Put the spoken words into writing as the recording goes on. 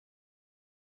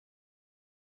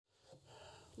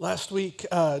Last week,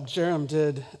 Jerem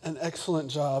did an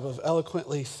excellent job of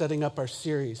eloquently setting up our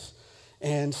series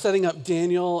and setting up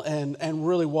Daniel and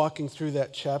really walking through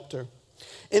that chapter.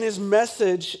 In his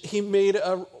message, he made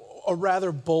a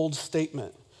rather bold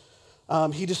statement.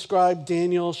 He described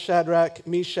Daniel, Shadrach,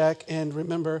 Meshach, and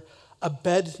remember,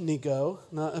 Abednego,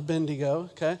 not Abednego,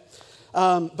 okay?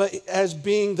 But as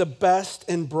being the best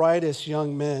and brightest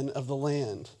young men of the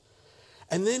land.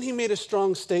 And then he made a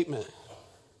strong statement.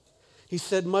 He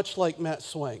said, much like Matt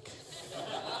Swank.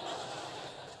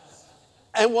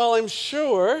 And while I'm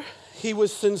sure he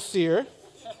was sincere,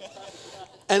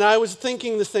 and I was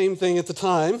thinking the same thing at the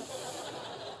time,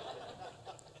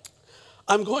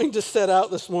 I'm going to set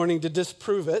out this morning to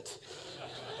disprove it,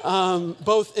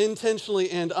 both intentionally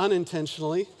and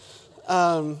unintentionally,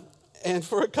 and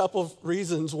for a couple of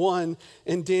reasons. One,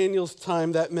 in Daniel's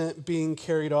time, that meant being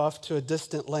carried off to a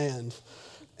distant land.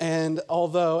 And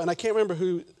I can't remember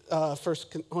who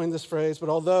first coined this phrase, but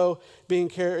although being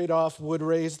carried off would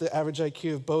raise the average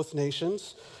IQ of both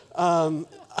nations,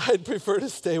 I'd prefer to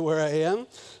stay where I am.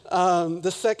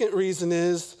 The second reason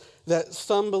is that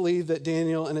some believe that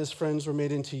Daniel and his friends were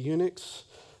made into eunuchs,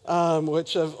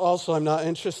 which I'm not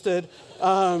interested.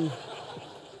 But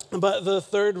the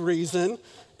third reason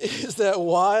is that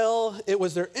while it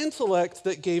was their intellect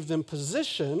that gave them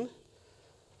position,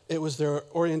 it was their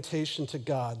orientation to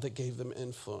God that gave them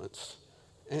influence.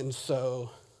 And so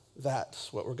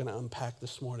that's what we're going to unpack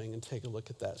this morning and take a look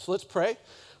at that. So let's pray.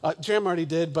 Jerem already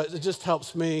did, but it just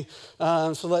helps me.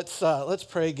 So let's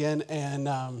pray again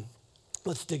and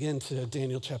let's dig into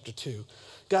Daniel chapter 2.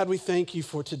 God, we thank you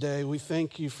for today. We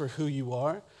thank you for who you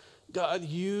are. God,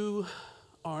 you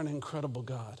are an incredible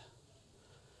God.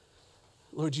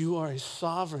 Lord, you are a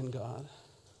sovereign God.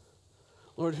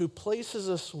 Lord, who places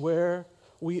us where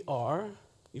we are.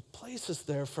 You place us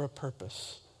there for a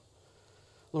purpose.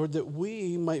 Lord, that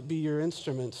we might be your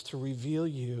instruments to reveal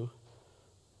you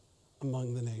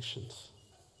among the nations.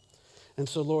 And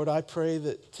so, Lord, I pray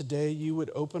that today you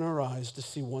would open our eyes to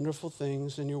see wonderful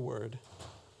things in your word.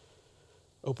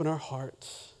 Open our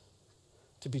hearts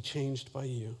to be changed by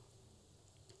you.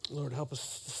 Lord, help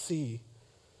us to see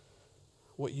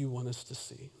what you want us to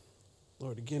see.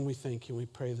 Lord, again, we thank you and we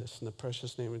pray this in the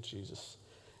precious name of Jesus.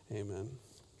 Amen.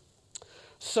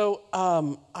 So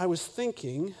I was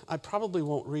thinking, I probably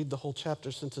won't read the whole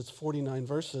chapter since it's 49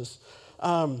 verses,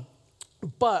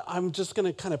 but I'm just going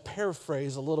to kind of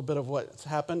paraphrase a little bit of what's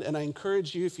happened, and I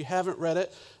encourage you, if you haven't read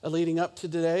it leading up to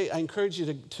today, I encourage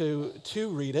you to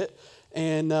read it,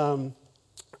 and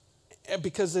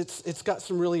because it's got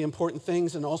some really important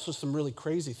things and also some really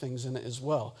crazy things in it as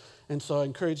well. And so I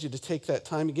encourage you to take that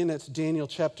time. Again, that's Daniel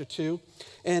chapter 2,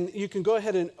 and you can go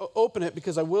ahead and open it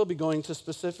because I will be going to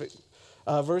specific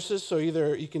verses, so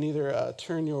you can either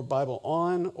turn your Bible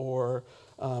on or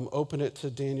open it to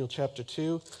Daniel chapter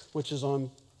 2, which is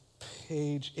on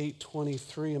page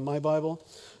 823 in my Bible.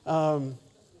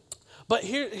 But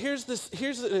here's what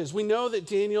it is. We know that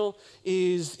Daniel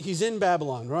he's in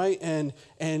Babylon, right? And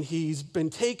he's been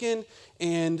taken,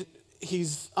 and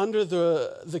he's under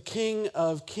the King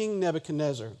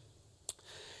Nebuchadnezzar.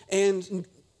 And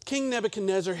King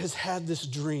Nebuchadnezzar has had this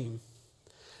dream,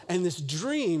 and this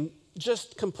dream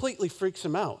just completely freaks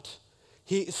him out.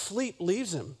 Sleep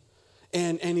leaves him,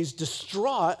 and he's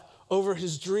distraught over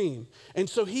his dream. And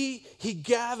so he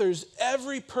gathers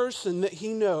every person that he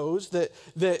knows that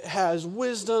has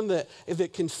wisdom, that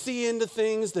can see into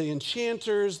things, the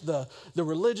enchanters, the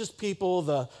religious people,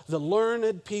 the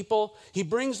learned people. He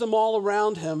brings them all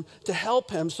around him to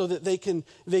help him so that they can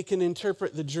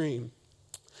interpret the dream.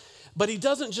 But he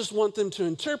doesn't just want them to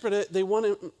interpret it,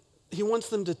 he wants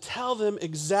them to tell them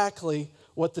exactly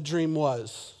what the dream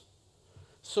was.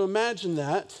 So imagine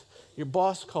that. Your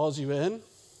boss calls you in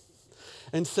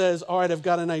and says, all right, I've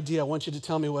got an idea. I want you to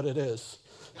tell me what it is.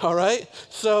 All right?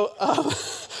 So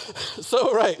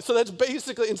that's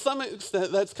basically, in some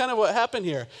extent, that's kind of what happened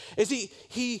here. Is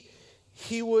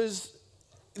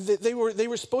they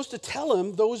were supposed to tell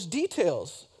him those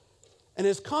details. And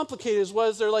as complicated as it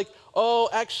was, they're like, oh,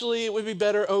 actually, it would be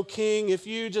better, O king, if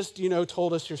you just,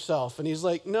 told us yourself. And he's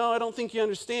like, no, I don't think you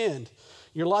understand.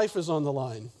 Your life is on the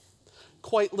line,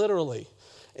 quite literally.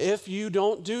 If you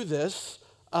don't do this,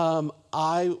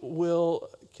 I will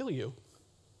kill you.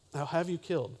 I'll have you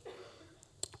killed.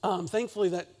 Thankfully,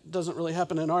 that doesn't really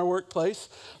happen in our workplace,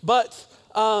 but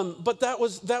that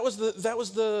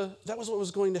was what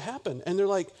was going to happen. And they're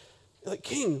like,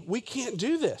 King, we can't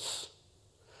do this.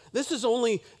 This is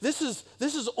only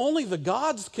the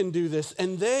gods can do this,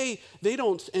 and they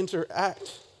don't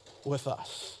interact with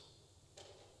us.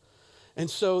 And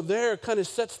so there kind of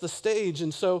sets the stage.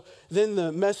 And so then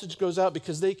the message goes out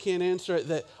because they can't answer it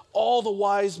that all the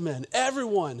wise men,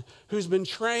 everyone who's been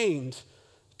trained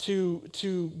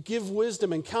to give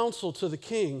wisdom and counsel to the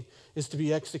king is to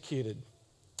be executed.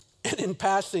 And in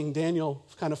passing, Daniel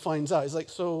kind of finds out. He's like,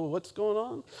 so what's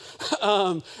going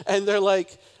on? And they're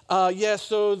like, yeah,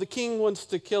 so the king wants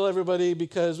to kill everybody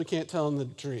because we can't tell him the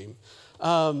dream.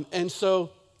 And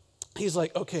so he's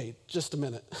like, okay, just a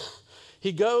minute.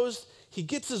 He goes, he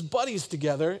gets his buddies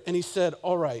together, and he said,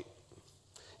 all right,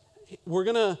 we're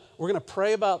gonna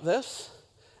pray about this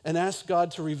and ask God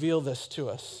to reveal this to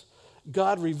us.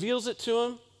 God reveals it to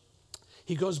him.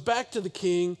 He goes back to the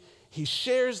king. He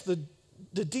shares the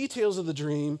details of the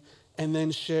dream and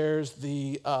then shares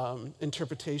the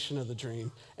interpretation of the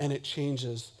dream, and it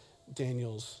changes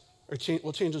Daniel's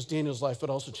life, but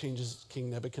also changes King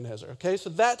Nebuchadnezzar. Okay, so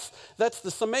that's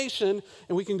the summation,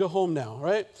 and we can go home now,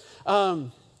 right?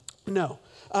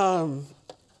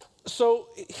 So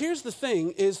here's the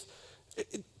thing is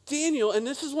Daniel, and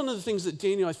this is one of the things that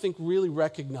Daniel, I think, really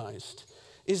recognized,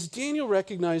 is Daniel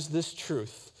recognized this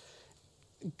truth.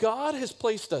 God has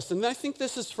placed us, and I think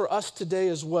this is for us today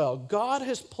as well. God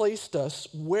has placed us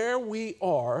where we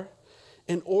are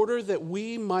in order that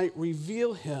we might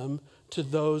reveal him to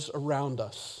those around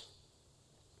us.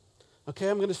 Okay,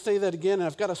 I'm going to say that again, and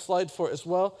I've got a slide for it as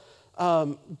well.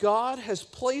 God has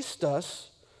placed us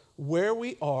where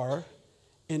we are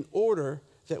in order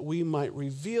that we might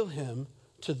reveal him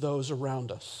to those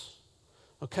around us.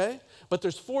 Okay? But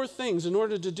there's 4 things in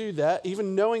order to do that,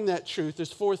 even knowing that truth,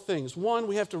 there's 4 things. 1,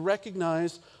 we have to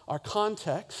recognize our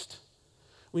context.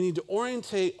 We need to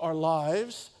orientate our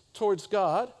lives towards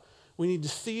God. We need to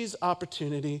seize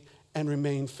opportunity and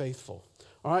remain faithful.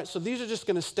 All right, so these are just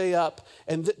going to stay up,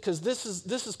 and because this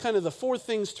is kind of the 4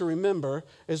 things to remember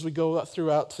as we go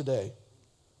throughout today.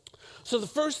 So the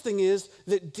first thing is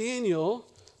that Daniel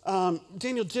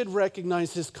did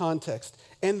recognize his context,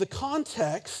 and the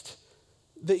context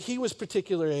that he was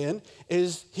particular in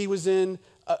is he was in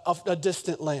a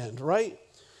distant land, right?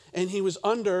 And he was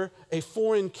under a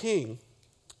foreign king.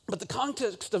 But the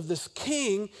context of this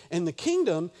king and the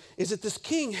kingdom is that this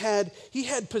king had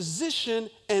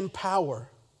position and power.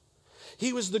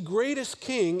 He was the greatest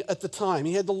king at the time.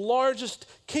 He had the largest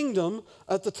kingdom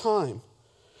at the time.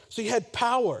 So he had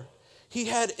power. He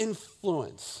had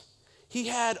influence. He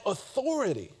had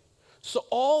authority. So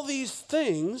all these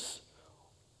things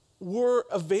were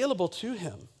available to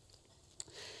him.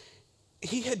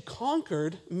 He had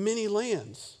conquered many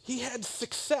lands. He had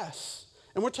success.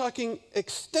 And we're talking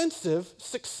extensive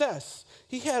success.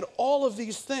 He had all of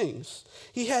these things.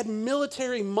 He had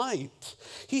military might.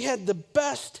 He had the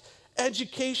best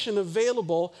education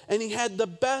available, and he had the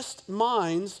best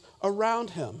minds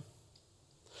around him.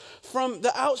 From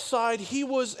the outside, he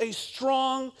was a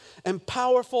strong and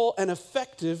powerful and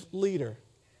effective leader.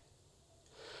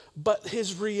 But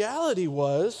his reality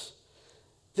was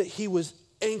that he was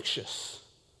anxious.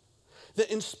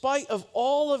 That in spite of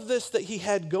all of this that he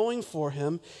had going for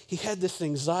him, he had this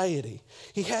anxiety.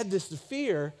 He had this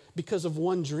fear because of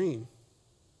one dream.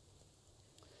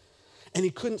 And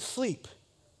he couldn't sleep.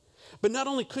 But not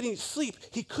only couldn't he sleep,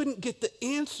 he couldn't get the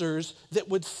answers that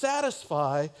would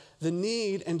satisfy the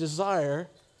need and desire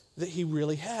that he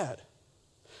really had.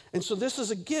 And so this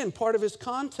is, again, part of his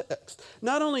context.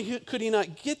 Not only could he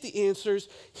not get the answers,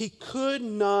 he could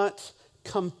not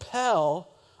compel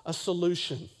a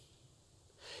solution.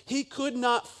 He could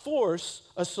not force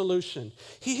a solution.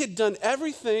 He had done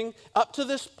everything up to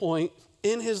this point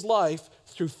in his life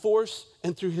through force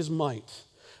and through his might.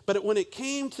 But when it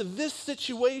came to this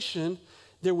situation,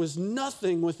 there was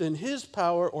nothing within his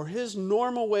power or his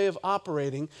normal way of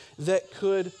operating that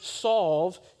could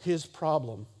solve his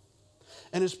problem.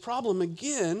 And his problem,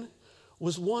 again,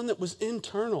 was one that was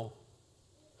internal.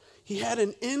 He had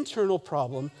an internal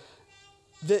problem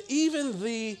that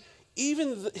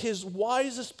his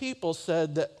wisest people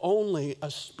said that only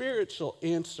a spiritual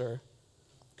answer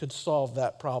could solve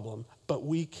that problem. But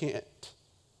we can't.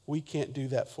 We can't do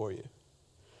that for you.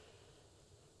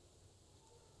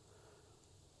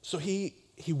 So he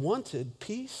wanted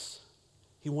peace.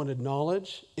 He wanted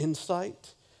knowledge,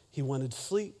 insight. He wanted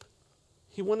sleep.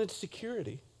 He wanted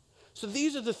security. So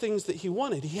these are the things that he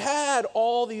wanted. He had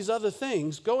all these other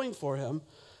things going for him,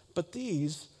 but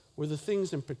these were the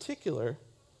things in particular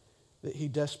that he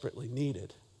desperately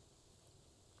needed.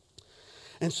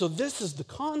 And so this is the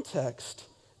context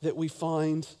that we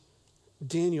find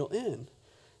Daniel in.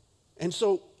 And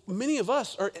so many of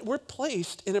us we're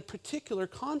placed in a particular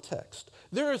context.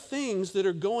 There are things that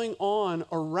are going on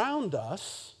around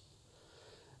us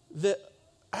that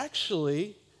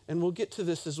actually, and we'll get to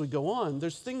this as we go on,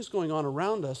 there's things going on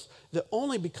around us that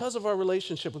only because of our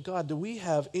relationship with God do we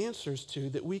have answers to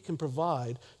that we can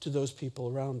provide to those people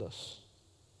around us.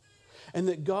 And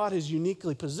that God has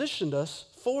uniquely positioned us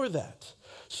for that.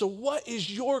 So what is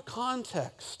your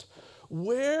context?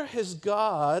 Where has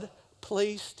God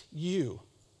placed you?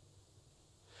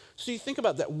 So you think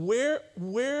about that. Where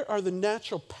are the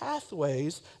natural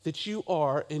pathways that you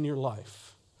are in your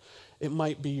life? It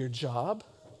might be your job.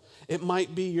 It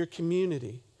might be your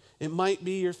community. It might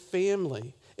be your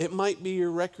family. It might be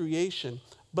your recreation.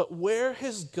 But where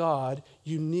has God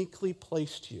uniquely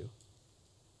placed you?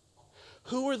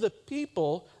 Who are the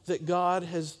people that God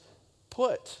has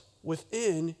put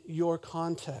within your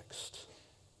context?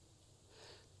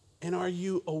 And are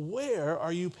you aware,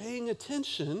 are you paying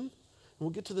attention, and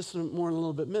we'll get to this more in a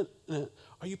little bit,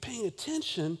 are you paying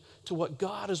attention to what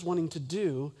God is wanting to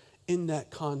do in that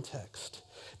context?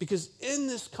 Because in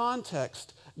this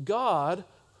context, God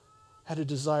had a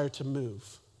desire to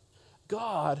move.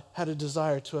 God had a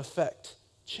desire to affect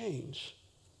change.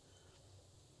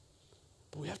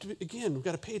 But we have to, we've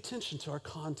got to pay attention to our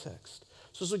context.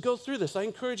 So as we go through this, I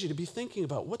encourage you to be thinking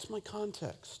about, what's my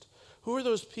context? Who are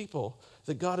those people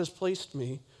that God has placed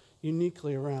me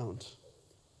uniquely around?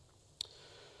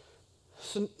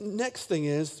 So next thing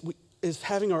is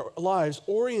having our lives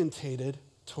orientated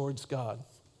towards God.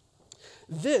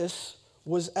 This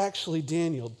was actually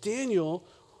Daniel. Daniel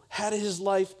had his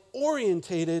life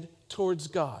orientated towards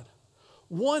God.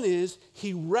 One is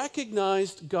he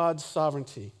recognized God's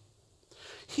sovereignty.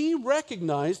 He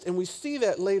recognized, and we see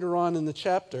that later on in the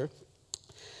chapter,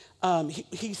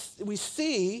 we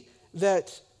see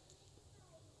that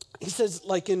he says,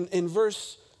 like in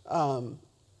verse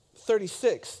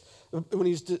 36,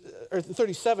 or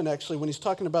 37 actually, when he's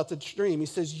talking about the dream, he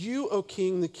says, "You, O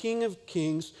king, the king of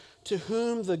kings, to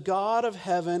whom the God of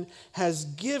heaven has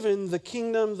given the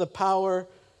kingdom, the power,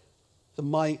 the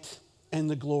might, and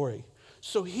the glory."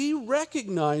 So he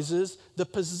recognizes the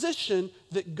position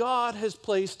that God has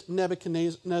placed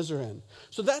Nebuchadnezzar in.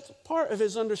 So that's part of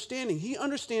his understanding. He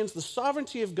understands the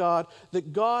sovereignty of God,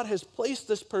 that God has placed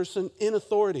this person in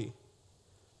authority.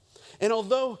 And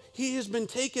although he has been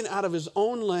taken out of his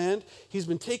own land, he's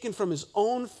been taken from his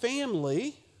own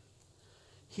family,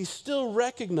 he still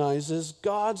recognizes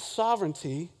God's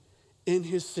sovereignty in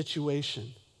his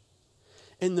situation.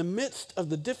 In the midst of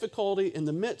the difficulty, in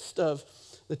the midst of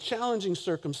the challenging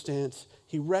circumstance,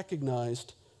 he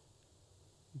recognized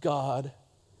God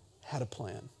had a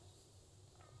plan.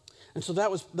 And so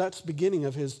that's the beginning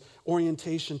of his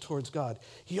orientation towards God.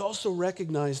 He also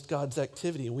recognized God's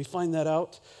activity, and we find that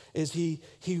out as he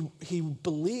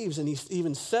believes, and he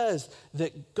even says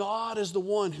that God is the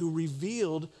one who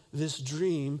revealed this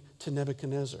dream to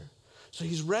Nebuchadnezzar. So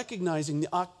he's recognizing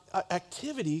the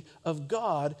activity of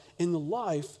God in the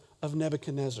life of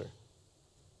Nebuchadnezzar.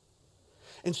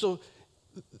 And so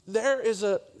there is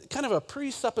a kind of a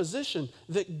presupposition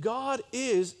that God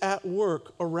is at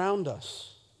work around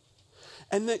us,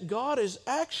 and that God is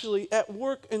actually at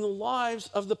work in the lives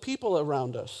of the people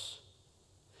around us.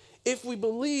 If we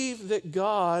believe that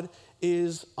God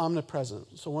is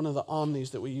omnipresent, so one of the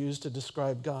omnis that we use to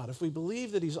describe God, if we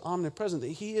believe that he's omnipresent,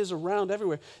 that he is around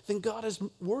everywhere, then God is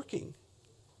working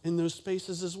in those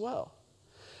spaces as well.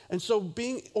 And so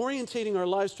orientating our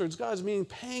lives towards God is meaning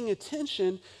paying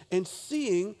attention and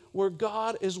seeing where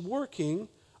God is working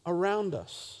around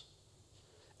us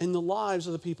in the lives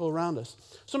of the people around us.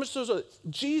 So much so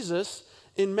that Jesus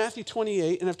in Matthew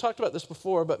 28, and I've talked about this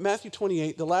before, but Matthew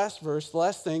 28, the last verse, the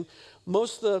last thing,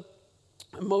 most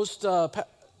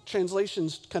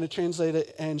translations kind of translate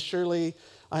it, "and surely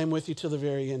I am with you till the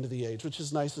very end of the age," which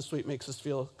is nice and sweet, makes us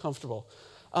feel comfortable.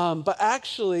 But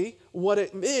actually, what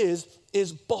it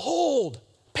is behold,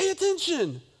 pay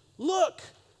attention, look,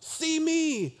 see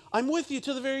me, I'm with you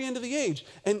to the very end of the age.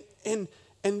 And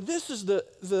this is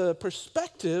the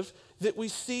perspective that we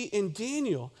see in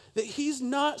Daniel, that he's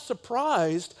not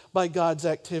surprised by God's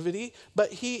activity,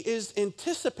 but he is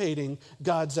anticipating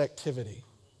God's activity.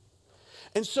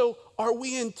 And so, are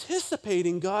we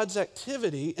anticipating God's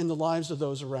activity in the lives of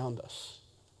those around us?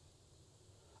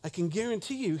 I can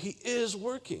guarantee you he is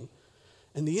working,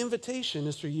 and the invitation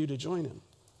is for you to join him.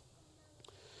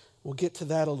 We'll get to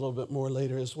that a little bit more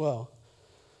later as well.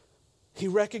 He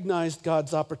recognized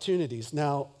God's opportunities.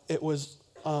 Now, it was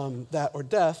that or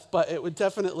death, but it would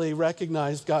definitely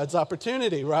recognize God's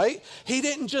opportunity, right? He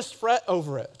didn't just fret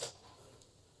over it,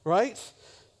 right?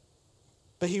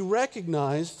 But he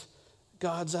recognized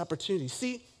God's opportunity.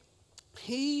 See,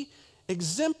 he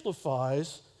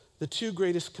exemplifies the two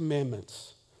greatest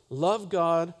commandments. Love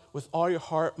God with all your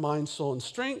heart, mind, soul, and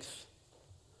strength,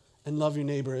 and love your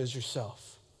neighbor as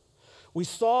yourself. We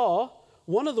saw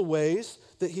one of the ways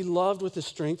that he loved with his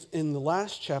strength in the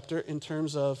last chapter in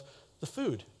terms of the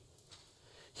food.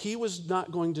 He was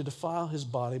not going to defile his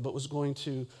body, but was going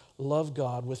to love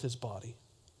God with his body,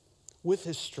 with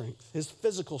his strength, his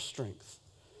physical strength.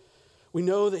 We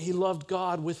know that he loved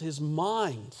God with his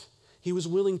mind. He was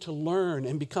willing to learn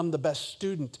and become the best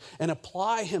student and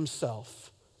apply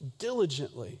himself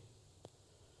diligently.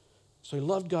 So he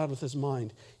loved God with his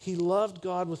mind. He loved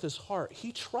God with his heart.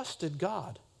 He trusted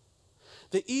God.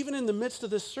 That even in the midst of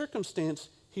this circumstance,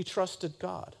 he trusted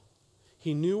God.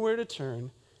 He knew where to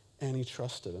turn, and he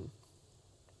trusted him.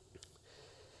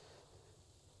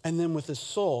 And then with his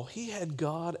soul, he had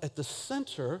God at the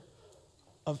center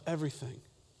of everything.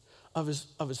 Of his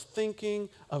thinking,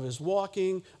 of his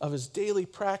walking, of his daily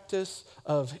practice,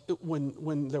 of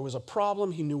when there was a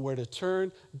problem, he knew where to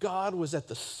turn. God was at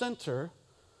the center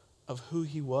of who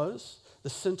he was, the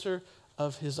center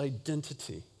of his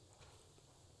identity.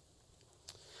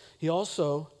 He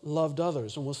also loved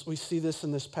others, and we see this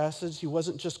in this passage. He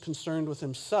wasn't just concerned with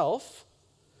himself.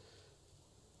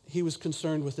 He was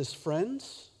concerned with his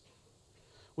friends.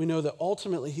 We know that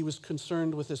ultimately he was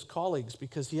concerned with his colleagues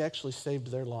because he actually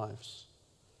saved their lives.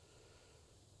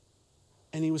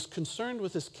 And he was concerned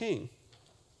with his king.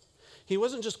 He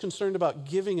wasn't just concerned about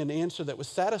giving an answer that would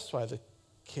satisfy the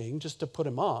king just to put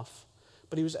him off,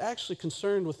 but he was actually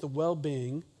concerned with the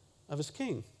well-being of his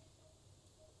king.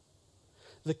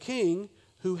 The king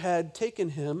who had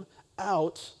taken him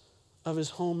out of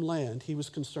his homeland, he was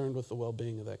concerned with the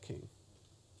well-being of that king.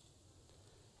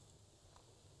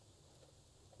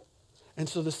 And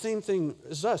so the same thing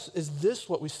as us. Is this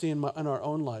what we see in our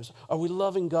own lives? Are we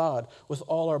loving God with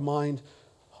all our mind,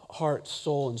 heart,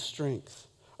 soul, and strength?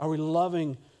 Are we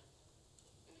loving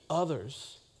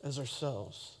others as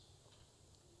ourselves?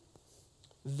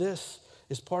 This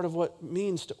is part of what it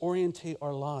means to orientate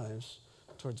our lives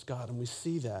towards God, and we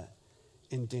see that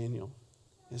in Daniel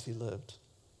as he lived.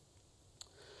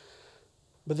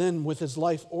 But then with his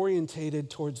life orientated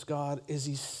towards God, as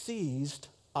he seized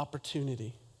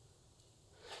opportunity.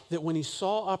 That when he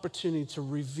saw opportunity to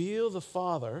reveal the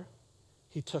Father,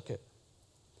 he took it.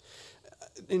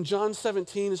 In John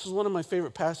 17, this is one of my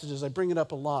favorite passages. I bring it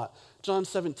up a lot. John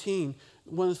 17,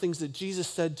 one of the things that Jesus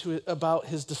said about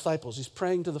his disciples. He's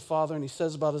praying to the Father, and he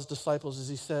says about his disciples is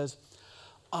he says,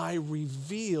 I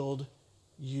revealed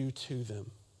you to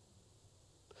them.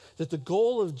 That the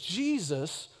goal of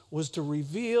Jesus was to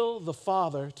reveal the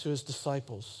Father to his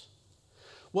disciples.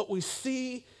 What we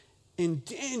see in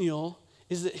Daniel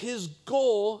is that his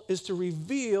goal is to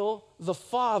reveal the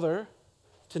Father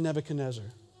to Nebuchadnezzar.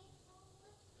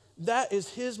 That is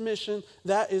his mission.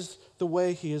 That is the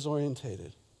way he is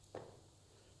orientated.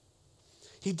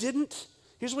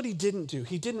 Here's what he didn't do.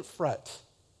 He didn't fret.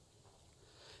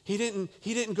 He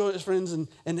didn't go to his friends and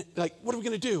like, what are we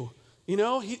going to do? You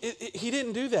know, he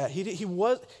didn't do that. He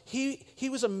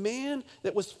was a man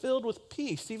that was filled with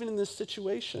peace, even in this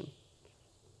situation.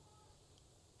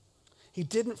 He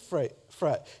didn't fret.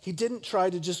 He didn't try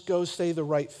to just go say the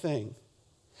right thing.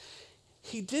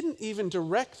 He didn't even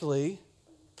directly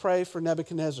pray for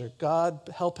Nebuchadnezzar, God,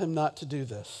 help him not to do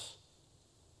this.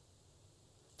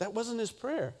 That wasn't his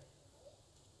prayer.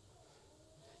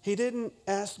 He didn't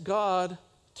ask God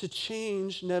to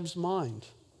change Neb's mind.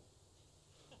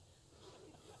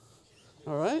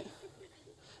 All right?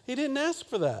 He didn't ask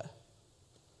for that.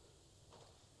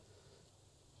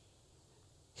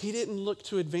 He didn't look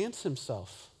to advance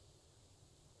himself.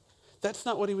 That's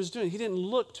not what he was doing. He didn't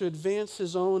look to advance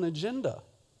his own agenda.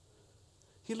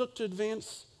 He looked to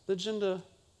advance the agenda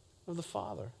of the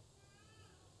Father.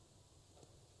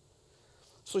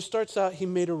 So he starts out, he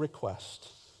made a request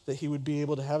that he would be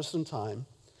able to have some time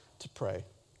to pray.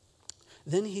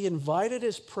 Then he invited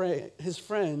his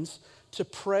friends to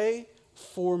pray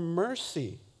for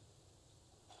mercy.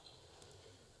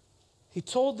 He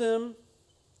told them,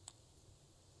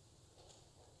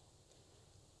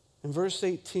 in verse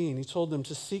 18, he told them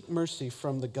to seek mercy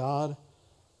from the God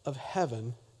of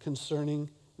heaven concerning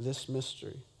this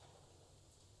mystery.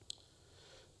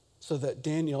 So that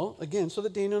Daniel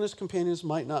and his companions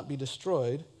might not be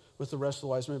destroyed with the rest of the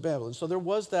wise men of Babylon. So there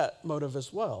was that motive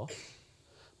as well.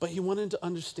 But he wanted to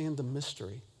understand the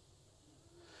mystery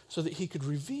so that he could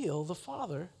reveal the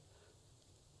Father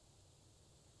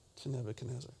to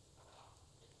Nebuchadnezzar.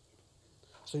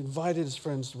 So he invited his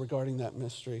friends regarding that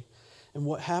mystery. And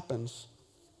what happens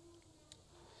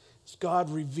is God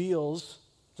reveals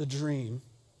the dream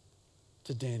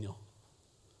to Daniel.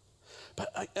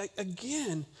 But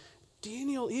again,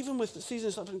 Daniel, even with the season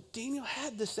of suffering, Daniel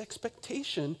had this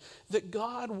expectation that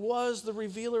God was the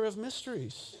revealer of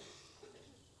mysteries.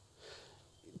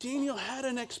 Daniel had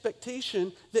an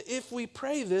expectation that if we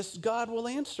pray this, God will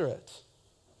answer it.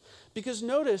 Because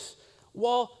notice,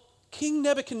 while King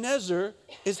Nebuchadnezzar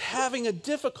is having a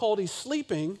difficulty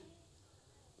sleeping,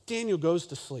 Daniel goes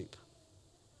to sleep.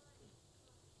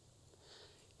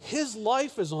 His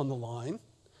life is on the line.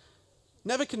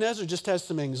 Nebuchadnezzar just has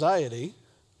some anxiety.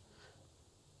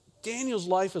 Daniel's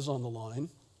life is on the line,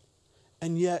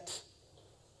 and yet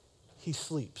he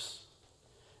sleeps,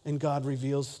 and God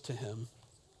reveals to him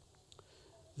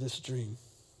this dream.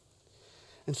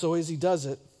 And so as he does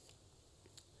it,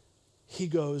 he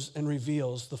goes and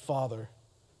reveals the Father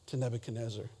to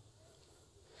Nebuchadnezzar.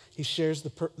 He shares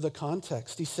the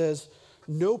context. He says,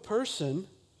 no person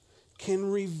can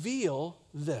reveal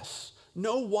this.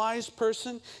 No wise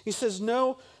person. He says,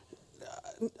 no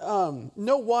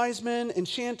wise men,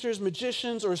 enchanters,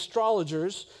 magicians, or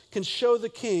astrologers can show the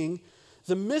king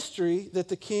the mystery that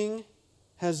the king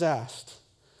has asked.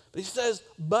 But he says,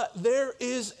 but there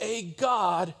is a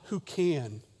God who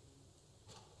can.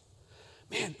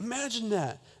 Man, imagine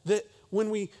that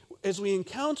as we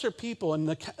encounter people and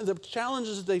the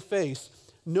challenges that they face,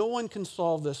 no one can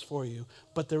solve this for you,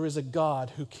 but there is a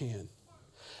God who can.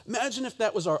 Imagine if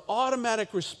that was our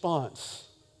automatic response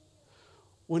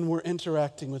when we're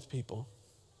interacting with people,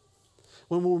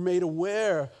 when we're made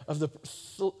aware of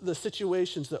the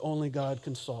situations that only God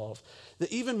can solve.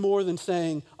 That even more than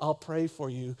saying, I'll pray for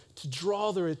you, to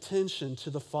draw their attention to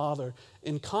the Father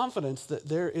in confidence that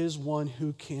there is one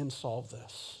who can solve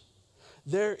this.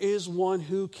 There is one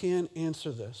who can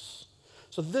answer this.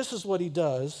 So this is what he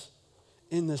does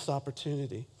in this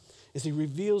opportunity, is he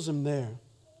reveals him there.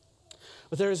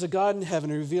 But there is a God in heaven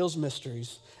who reveals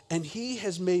mysteries, and he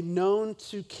has made known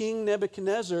to King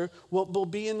Nebuchadnezzar what will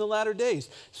be in the latter days.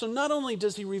 So not only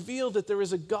does he reveal that there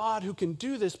is a God who can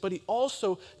do this, but he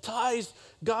also ties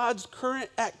God's current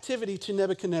activity to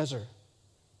Nebuchadnezzar.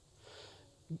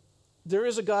 There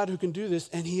is a God who can do this,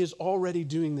 and he is already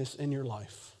doing this in your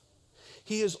life.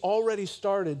 He has already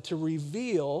started to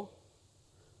reveal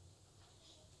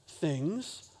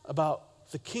things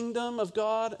about the kingdom of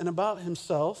God and about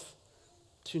himself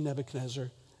to Nebuchadnezzar,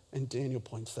 and Daniel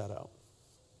points that out.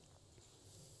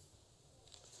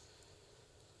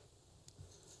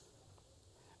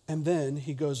 And then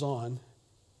he goes on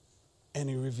and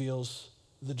he reveals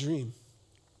the dream.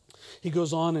 He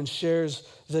goes on and shares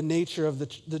the nature of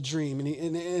the dream,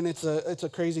 and it's a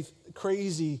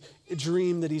crazy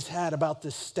dream that he's had about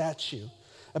this statue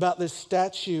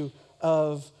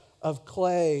of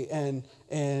clay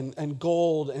and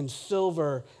gold and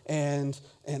silver and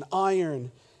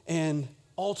iron, and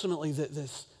ultimately that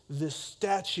this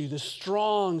statue, this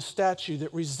strong statue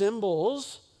that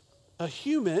resembles a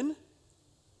human,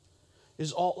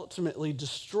 is ultimately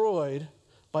destroyed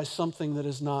by something that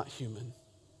is not human,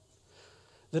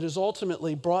 that is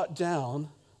ultimately brought down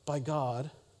by God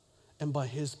and by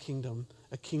his kingdom,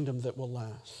 a kingdom that will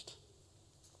last.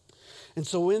 And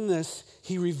so in this,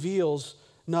 he reveals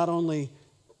not only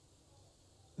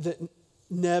that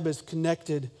Neb is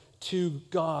connected to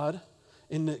God,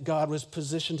 in that God was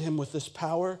positioned him with this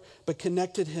power, but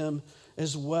connected him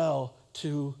as well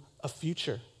to a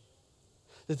future.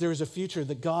 That there is a future,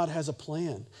 that God has a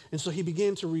plan. And so he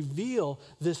began to reveal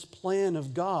this plan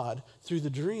of God through the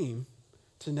dream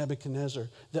to Nebuchadnezzar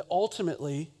that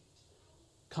ultimately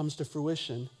comes to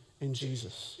fruition in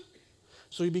Jesus.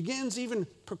 So he begins even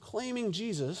proclaiming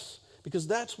Jesus, because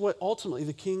that's what ultimately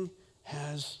the king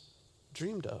has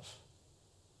dreamed of,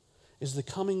 is the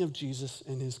coming of Jesus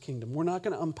and his kingdom. We're not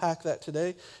going to unpack that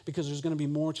today, because there's going to be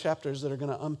more chapters that are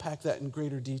going to unpack that in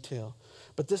greater detail.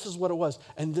 But this is what it was,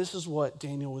 and this is what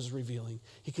Daniel was revealing.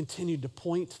 He continued to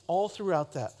point all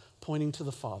throughout that, pointing to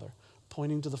the Father,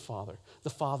 pointing to the Father. The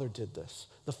Father did this.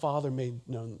 The Father made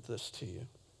known this to you.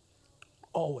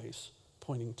 Always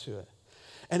pointing to it.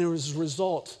 And as a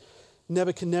result,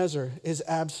 Nebuchadnezzar is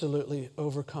absolutely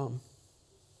overcome.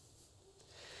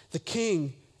 The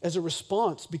king, as a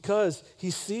response, because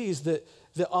he sees that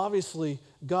obviously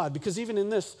God, because even in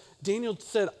this, Daniel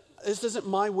said, this isn't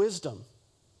my wisdom.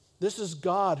 This is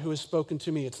God who has spoken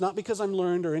to me. It's not because I'm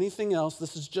learned or anything else.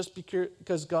 This is just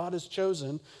because God has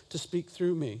chosen to speak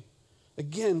through me.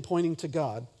 Again, pointing to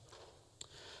God.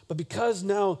 But because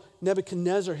now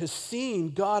Nebuchadnezzar has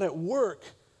seen God at work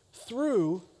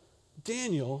through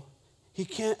Daniel, he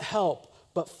can't help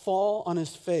but fall on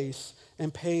his face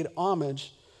and paid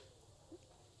homage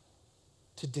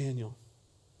to Daniel,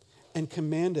 and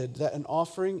commanded that an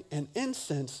offering and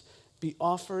incense be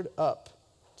offered up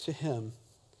to him.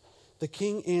 The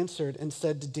king answered and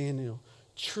said to Daniel,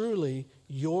 truly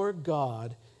your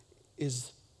God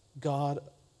is God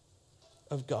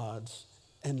of gods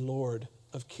and Lord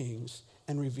of kings,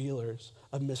 and revealers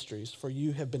of mysteries, for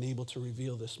you have been able to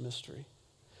reveal this mystery.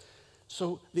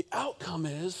 So the outcome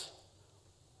is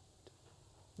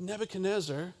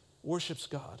Nebuchadnezzar worships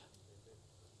God.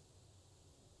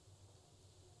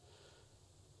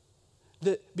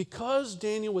 That because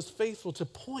Daniel was faithful to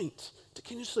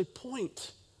continuously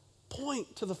point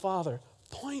to the Father,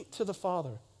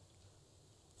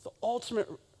 the ultimate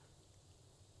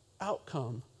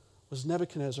outcome was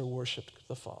Nebuchadnezzar worshiped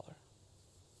the Father,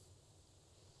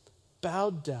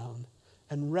 bowed down,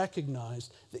 and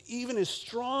recognized that even as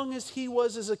strong as he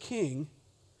was as a king,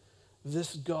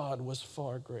 this God was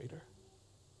far greater.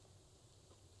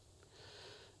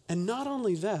 And not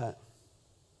only that,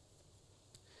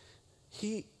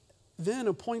 he then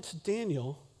appoints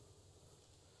Daniel.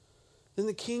 Then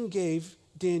the king gave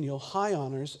Daniel high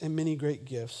honors and many great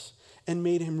gifts, and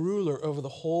made him ruler over the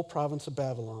whole province of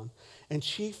Babylon, and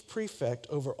chief prefect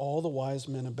over all the wise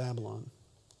men of Babylon.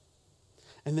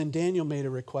 And then Daniel made a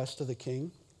request to the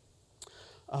king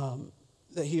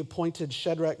that he appointed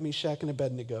Shadrach, Meshach, and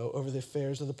Abednego over the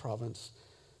affairs of the province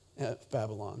of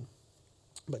Babylon.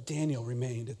 But Daniel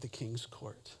remained at the king's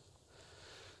court.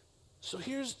 So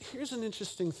here's an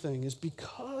interesting thing, is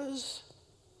because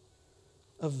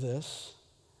of this,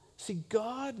 see,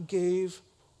 God gave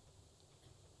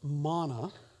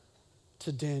manna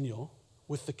to Daniel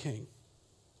with the king.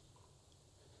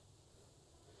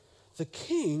 The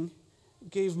king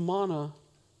gave manna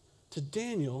to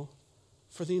Daniel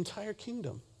for the entire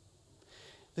kingdom.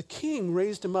 The king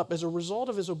raised him up. As a result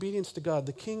of his obedience to God,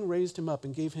 the king raised him up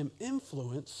and gave him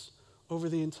influence over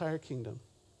the entire kingdom.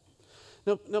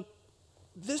 Now,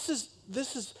 this is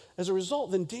as a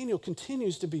result, then Daniel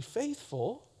continues to be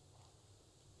faithful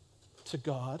to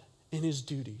God in his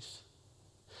duties,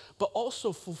 but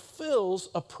also fulfills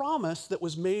a promise that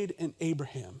was made in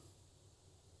Abraham.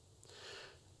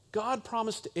 God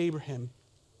promised to Abraham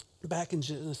back in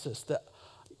Genesis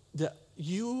that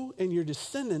you and your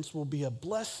descendants will be a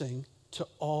blessing to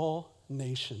all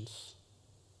nations.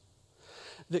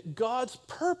 That God's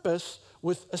purpose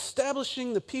with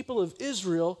establishing the people of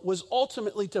Israel was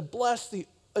ultimately to bless the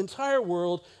entire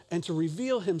world and to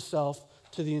reveal himself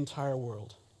to the entire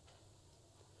world.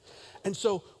 And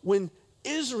so when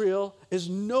Israel is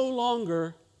no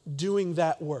longer doing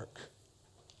that work,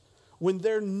 when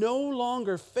they're no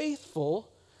longer faithful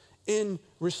in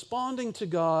responding to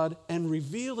God and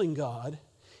revealing God,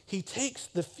 he takes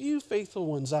the few faithful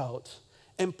ones out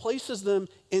and places them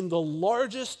in the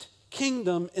largest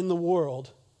kingdom in the world.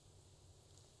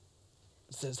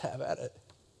 It says, have at it.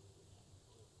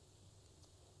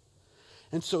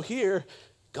 And so here,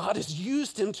 God has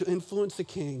used him to influence the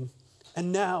king,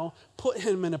 and now put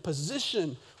him in a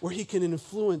position where he can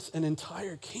influence an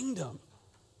entire kingdom.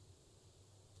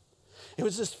 It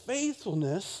was his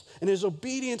faithfulness and his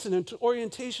obedience and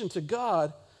orientation to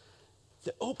God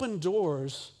that opened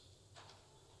doors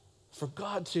for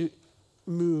God to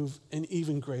move in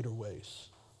even greater ways.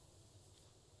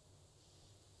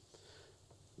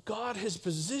 God has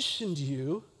positioned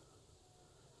you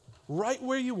right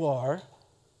where you are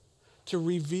to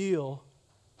reveal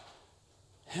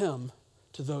him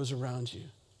to those around you.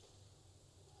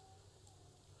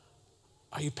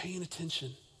 Are you paying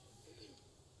attention?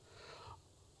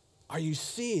 Are you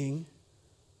seeing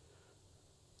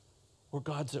where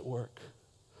God's at work?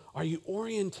 Are you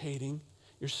orientating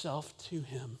yourself to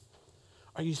him?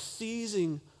 Are you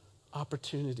seizing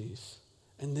opportunities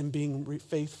and then being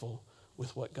faithful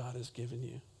with what God has given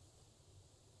you?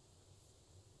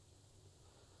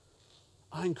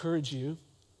 I encourage you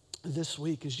this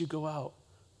week as you go out,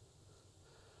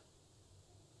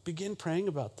 begin praying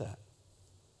about that.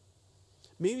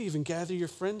 Maybe even gather your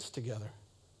friends together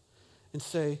and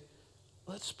say,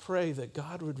 let's pray that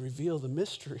God would reveal the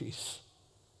mysteries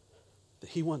that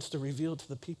he wants to reveal to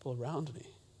the people around me.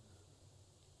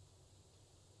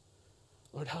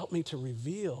 Lord, help me to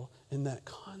reveal in that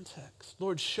context.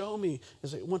 Lord, show me,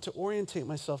 as I want to orientate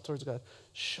myself towards God,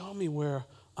 show me where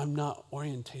I'm not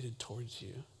orientated towards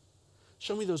you.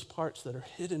 Show me those parts that are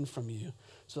hidden from you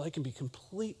so that I can be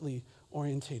completely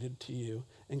orientated to you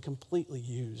and completely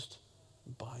used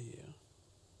by you.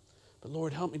 But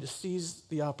Lord, help me to seize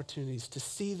the opportunities, to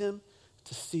see them,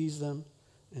 to seize them,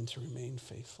 and to remain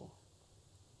faithful.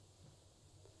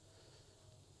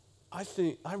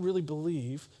 I really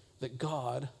believe that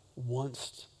God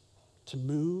wants to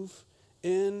move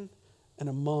in and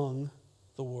among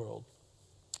the world,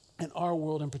 and our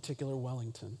world in particular,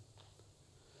 Wellington.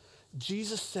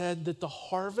 Jesus said that the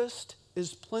harvest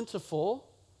is plentiful,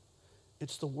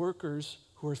 it's the workers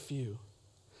who are few.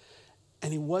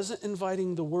 And he wasn't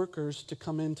inviting the workers to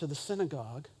come into the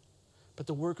synagogue, but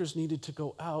the workers needed to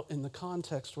go out in the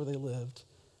context where they lived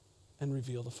and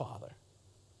reveal the Father.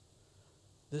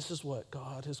 This is what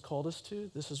God has called us to.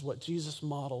 This is what Jesus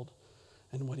modeled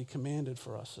and what he commanded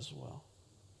for us as well.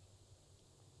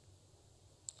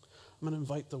 I'm going to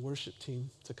invite the worship team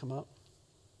to come up.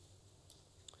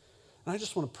 And I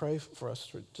just want to pray for us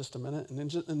for just a minute, and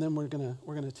then we're going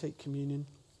to take communion.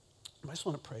 I just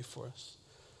want to pray for us.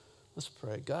 Let's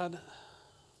pray. God,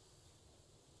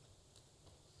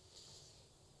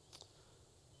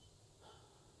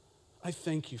 I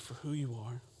thank you for who you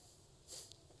are.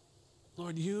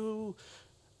 Lord, you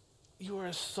are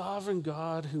a sovereign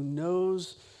God who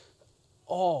knows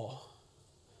all.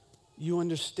 You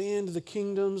understand the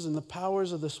kingdoms and the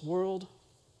powers of this world.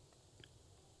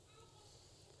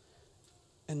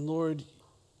 And Lord,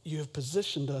 you have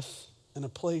positioned us in a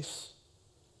place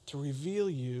to reveal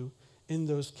you in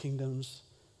those kingdoms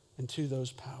and to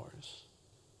those powers.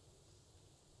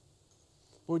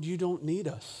 Lord, you don't need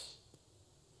us,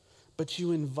 but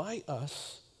you invite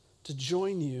us to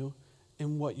join you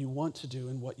in what you want to do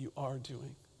and what you are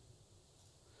doing.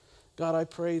 God, I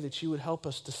pray that you would help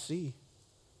us to see.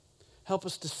 Help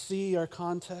us to see our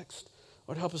context.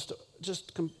 Lord, help us to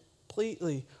just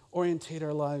completely orientate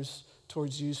our lives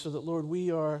towards you so that, Lord, we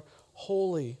are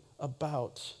wholly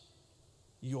about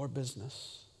your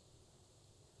business.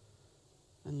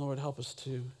 And Lord, help us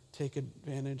to take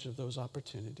advantage of those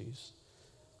opportunities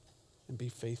and be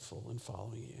faithful in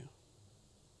following you.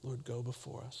 Lord, go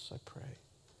before us, I pray.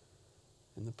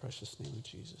 In the precious name of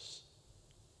Jesus.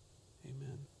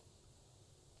 Amen.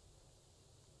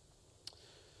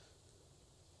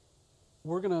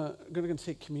 We're gonna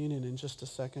take communion in just a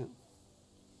second.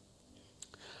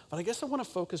 But I guess I want to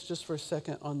focus just for a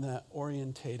second on that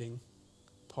orientating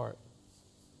part.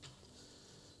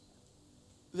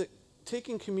 That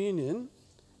taking communion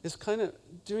is kind of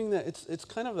doing that. It's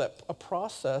kind of a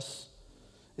process.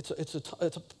 It's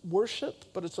a worship,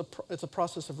 but it's a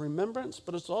process of remembrance,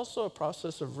 but it's also a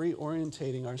process of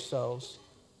reorientating ourselves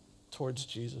towards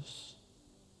Jesus.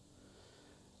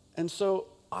 And so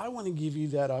I want to give you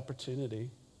that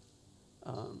opportunity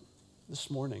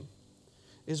this morning.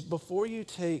 Is before you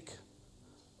take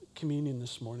communion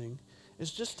this morning,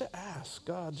 is just to ask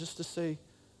God, just to say,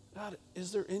 God,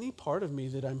 is there any part of me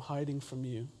that I'm hiding from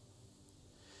you?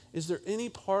 Is there any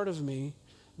part of me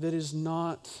that is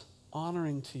not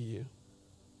honoring to you?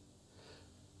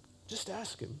 Just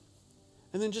ask him.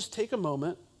 And then just take a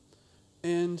moment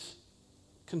and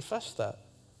confess that.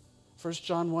 1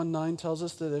 John 1:9 tells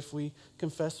us that if we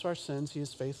confess our sins, he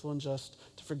is faithful and just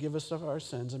to forgive us of our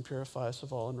sins and purify us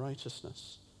of all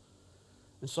unrighteousness.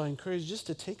 And so I encourage you just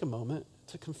to take a moment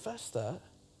to confess that,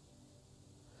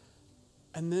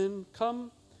 and then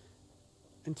come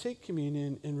and take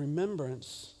communion in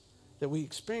remembrance that we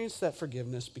experience that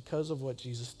forgiveness because of what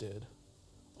Jesus did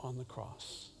on the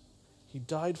cross. He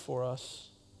died for us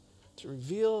to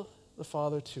reveal the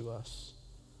Father to us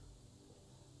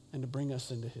and to bring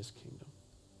us into his kingdom.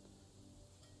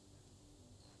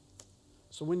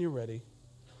 So when you're ready,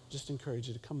 just encourage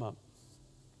you to come up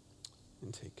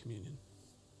and take communion.